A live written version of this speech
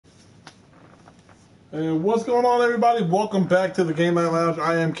And what's going on, everybody? Welcome back to the Game Night Lounge.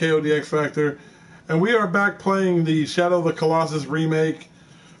 I am KODX Factor, and we are back playing the Shadow of the Colossus remake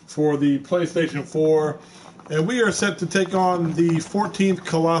for the PlayStation 4. And we are set to take on the 14th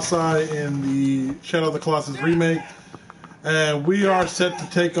Colossi in the Shadow of the Colossus remake. And we are set to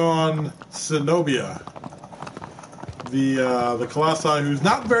take on Zenobia, the Colossi, who's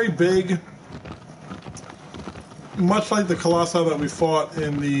not very big, much like the Colossi that we fought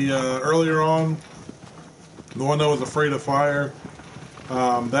in the earlier on. The one that was afraid of fire.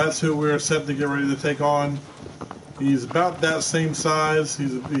 That's who we're set to get ready to take on. He's about that same size.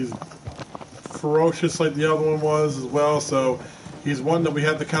 He's ferocious like the other one was as well. So he's one that we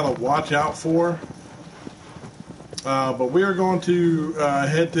have to kind of watch out for. But we are going to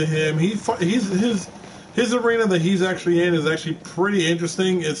head to him. His arena that he's actually in is actually pretty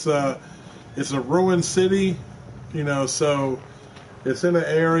interesting. It's a ruined city, so it's in an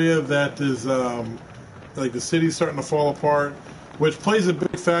area that is like the city's starting to fall apart, which plays a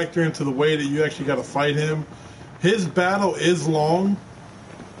big factor into the way that you actually got to fight him. His battle is long.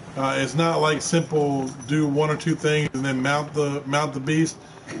 It's not like simple do one or two things and then mount the beast.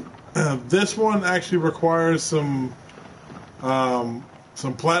 This one actually requires some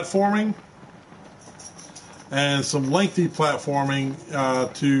platforming and some lengthy platforming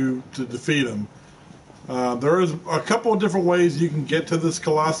to defeat him. There is a couple of different ways you can get to this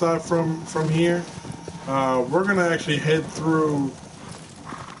Colossi from here. We're going to actually head through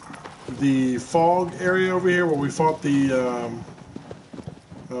the fog area over here where we fought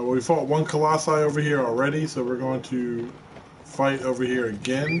one Colossi over here already, so we're going to fight over here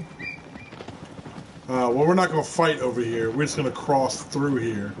again. Well, we're not going to fight over here. We're just going to cross through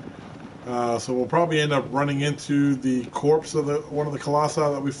here. So we'll probably end up running into the corpse of one of the Colossi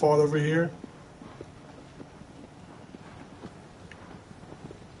that we fought over here.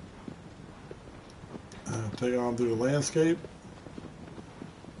 Take on through the landscape.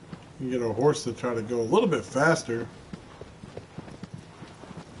 You can get our horse to try to go a little bit faster.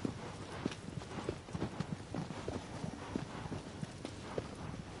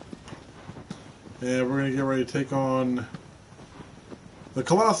 And we're going to get ready to take on the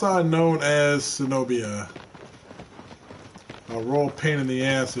Colossi known as Zenobia. A real pain in the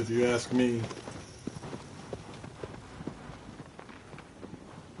ass if you ask me.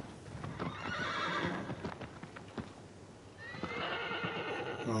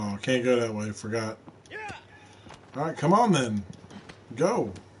 Oh, can't go that way. Forgot. Alright, come on then.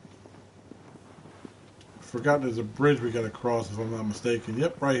 Go. Forgot there's a bridge we gotta cross if I'm not mistaken.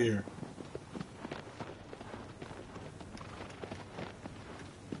 Yep, right here.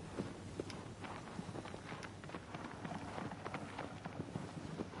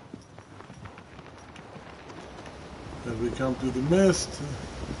 As we come through the mist,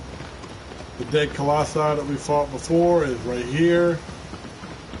 the dead Colossi that we fought before is right here.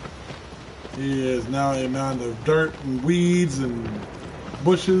 He is now a mound of dirt and weeds and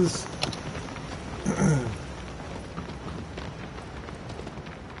bushes. We're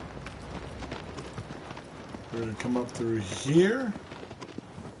going to come up through here.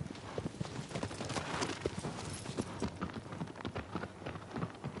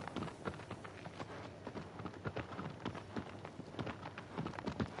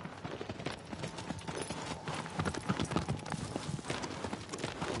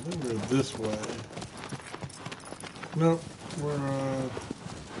 I think we're this way. Nope, we're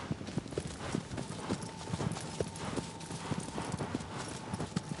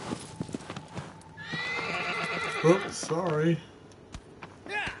oops, sorry.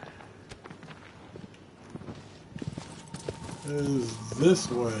 It is this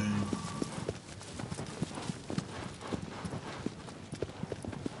way.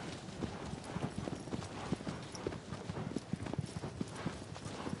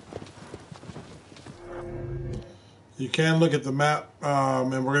 You can look at the map,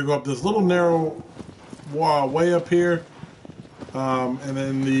 and we're going to go up this little narrow way up here, and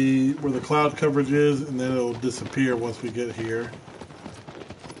then where the cloud coverage is, and then it'll disappear once we get here.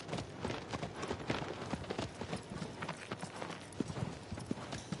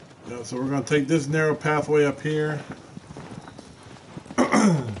 Yeah, so we're going to take this narrow pathway up here.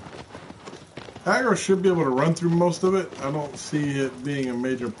 Aggro should be able to run through most of it. I don't see it being a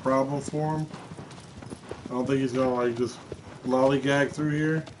major problem for him. I don't think he's gonna like just lollygag through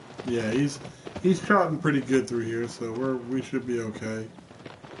here. Yeah, he's trotting pretty good through here, so we should be okay.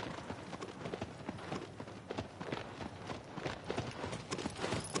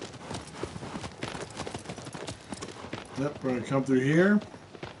 Yep, we're gonna come through here.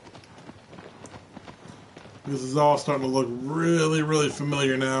 This is all starting to look really, really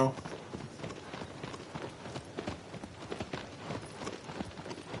familiar now.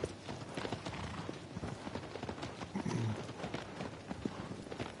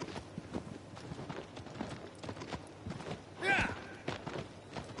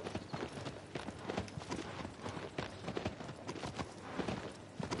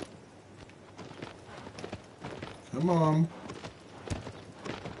 Come on.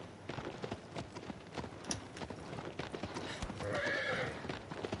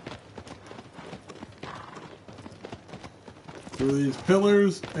 Through these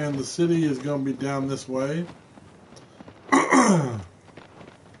pillars, and the city is going to be down this way.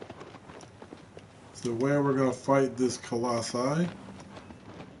 So where we're going to fight this Colossi.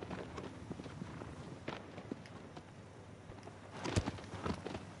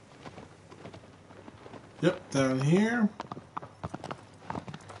 Yep, down here.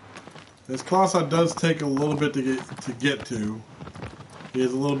 This Colossi does take a little bit to get to. He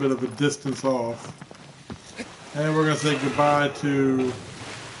is a little bit of a distance off. And we're going to say goodbye to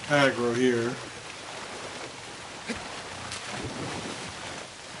aggro here.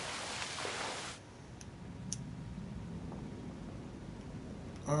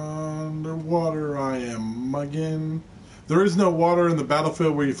 Underwater I am again. There is no water in the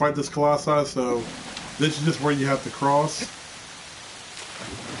battlefield where you fight this Colossi, so this is just where you have to cross.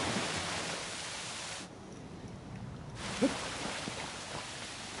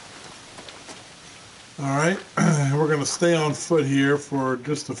 Alright, we're going to stay on foot here for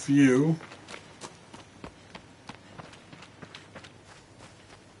just a few.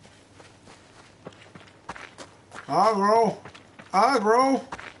 Aggro! Aggro!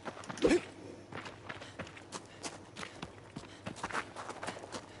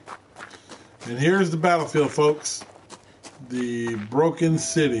 And here's the battlefield, folks. The broken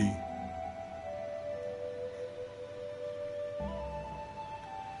city.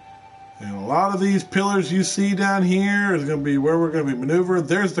 And a lot of these pillars you see down here is going to be where we're going to be maneuvering.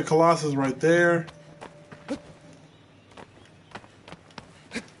 There's the Colossus right there. So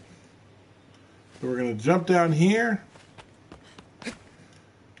we're going to jump down here.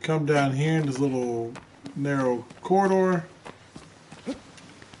 Come down here in this little narrow corridor.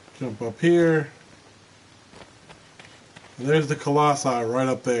 Jump up here. And there's the Colossi right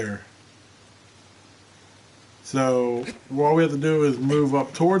up there. So all we have to do is move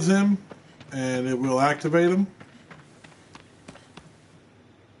up towards him and it will activate him.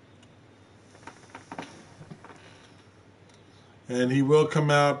 And he will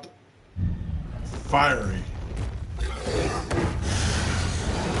come out fiery.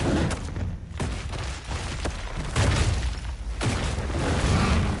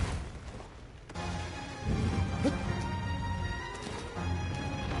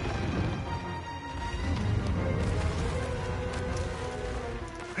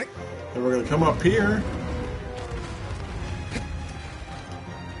 And we're going to come up here.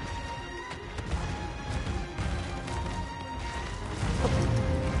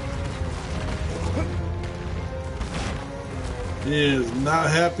 He is not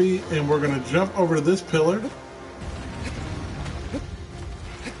happy, and we're going to jump over to this pillar.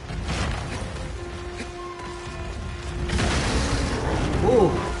 Ooh.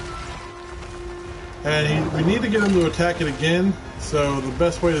 And we need to get him to attack it again. So the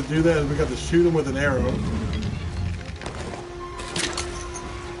best way to do that is we got to shoot him with an arrow.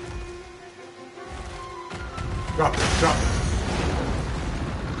 Drop it, drop it.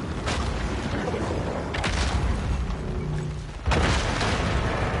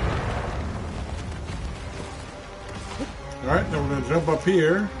 Alright, now we're going to jump up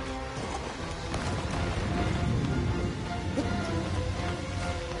here.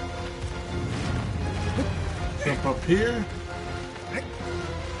 Jump up here.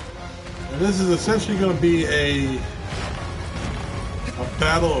 And this is essentially going to be a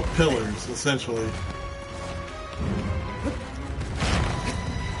battle of pillars, essentially.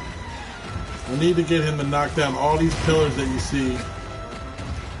 We need to get him to knock down all these pillars that you see.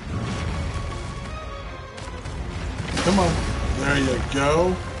 Come on. There you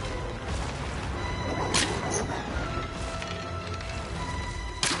go.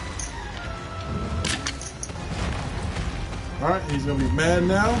 Alright, he's going to be mad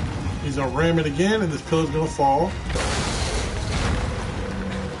now. He's going to ram it again, and this pillar's going to fall.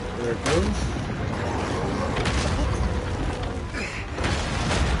 There it goes.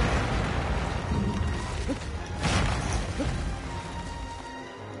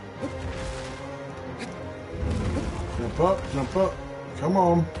 Jump up, jump up. Come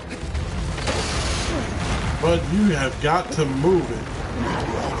on. But you have got to move it.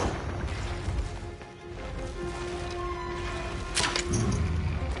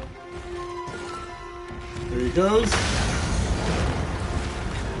 There he goes.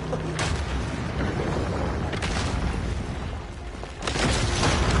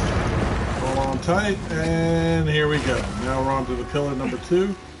 Hold on tight, and here we go. Now we're on to the pillar number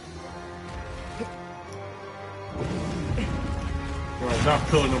 2. Alright, not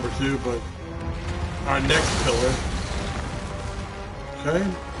pillar number 2, but our next pillar. Okay,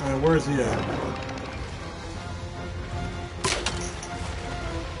 where's he at?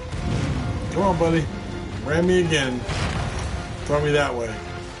 Come on, buddy. Ram me again. Throw me that way.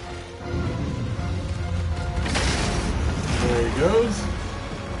 There he goes.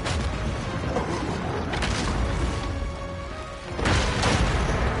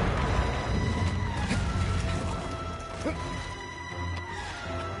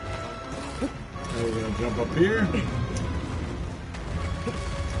 Now we're going to jump up here.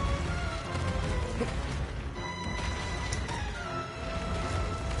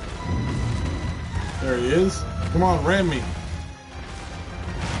 There he is. Come on, ram me.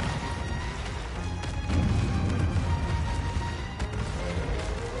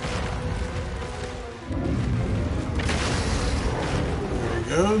 There he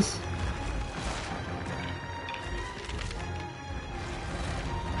goes.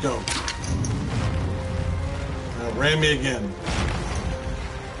 Go. Now ram me again.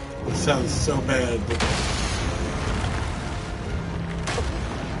 This sounds so bad, but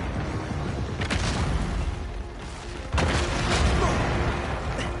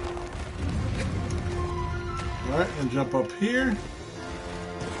alright, and jump up here.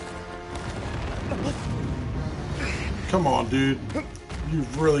 Come on, dude.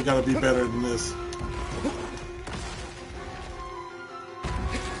 You've really got to be better than this.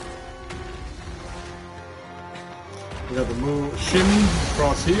 We got to move, shimmy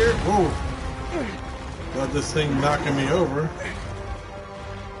across here. Whoa! Got this thing knocking me over.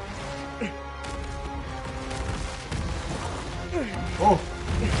 Oh!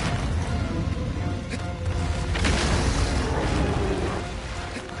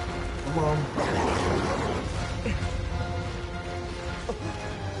 Come on.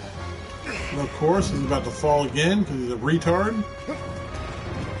 And of course, he's about to fall again because he's a retard.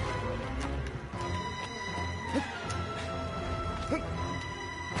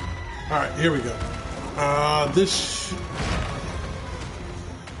 Alright, here we go. This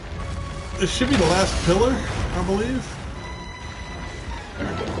should be the last pillar, I believe.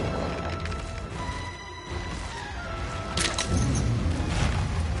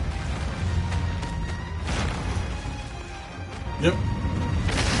 Yep.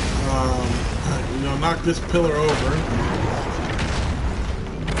 You know, knock this pillar over.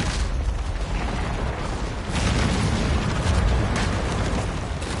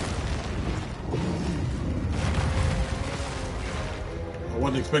 I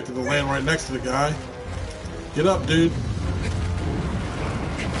wasn't expecting to land right next to the guy. Get up, dude.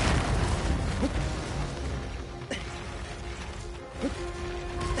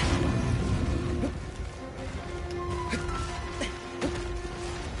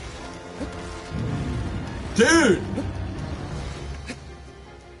 Dude!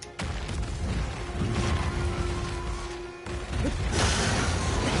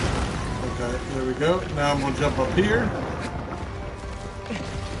 Okay, there we go. Now I'm gonna jump up here.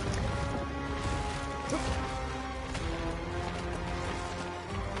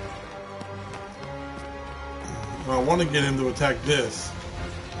 I want to get him to attack this.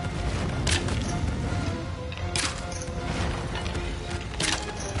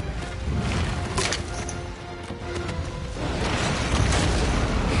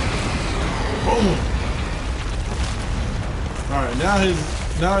 Boom! Alright,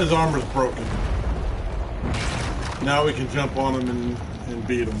 now his armor's broken. Now we can jump on him and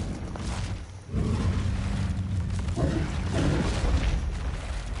beat him.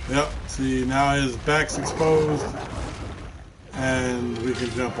 Yep, see, now his back's exposed, and we can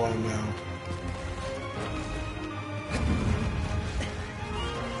jump on him now.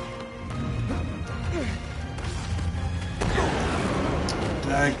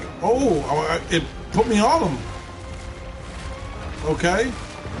 Dag. Oh, it put me on him. Okay.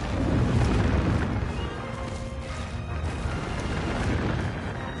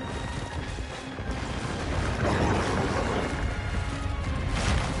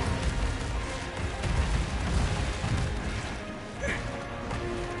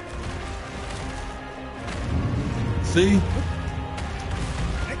 See?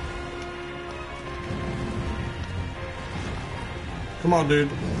 Come on, dude.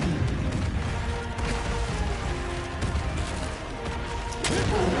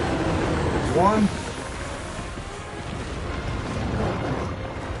 One.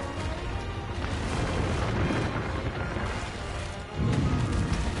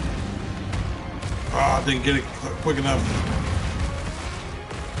 Ah, didn't get it quick enough.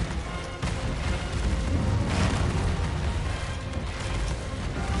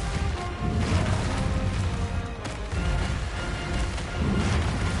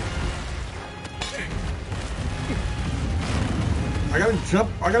 I gotta jump.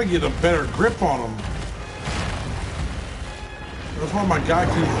 I gotta get a better grip on him. That's why my guy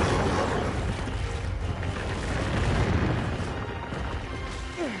keeps.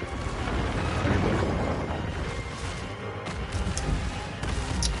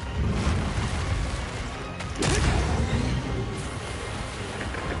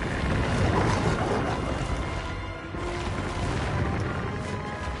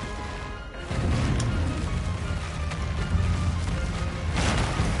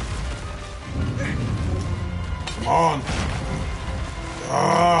 Come on.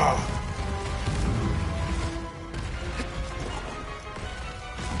 Ah.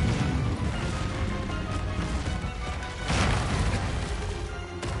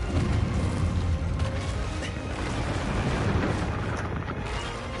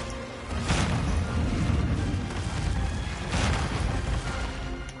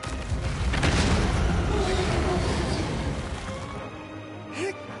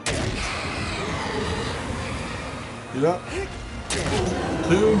 Get up. 2,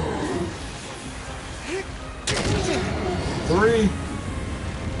 3.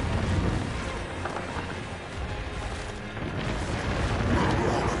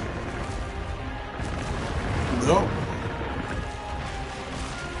 Nope.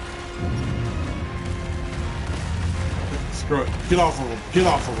 Screw it. Get off of him. Get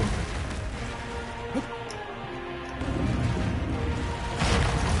off of him.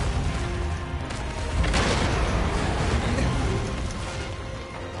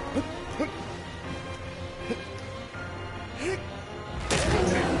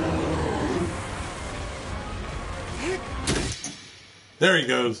 There he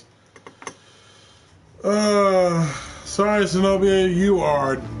goes. Sorry, Zenobia, you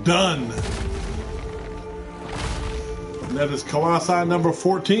are done. And that is Colossi number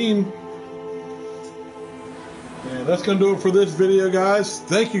 14. And that's going to do it for this video, guys.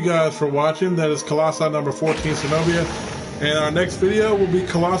 Thank you guys for watching. That is Colossi number 14, Zenobia. And our next video will be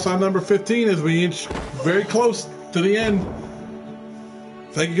Colossi number 15 as we inch very close to the end.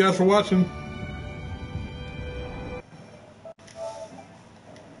 Thank you guys for watching.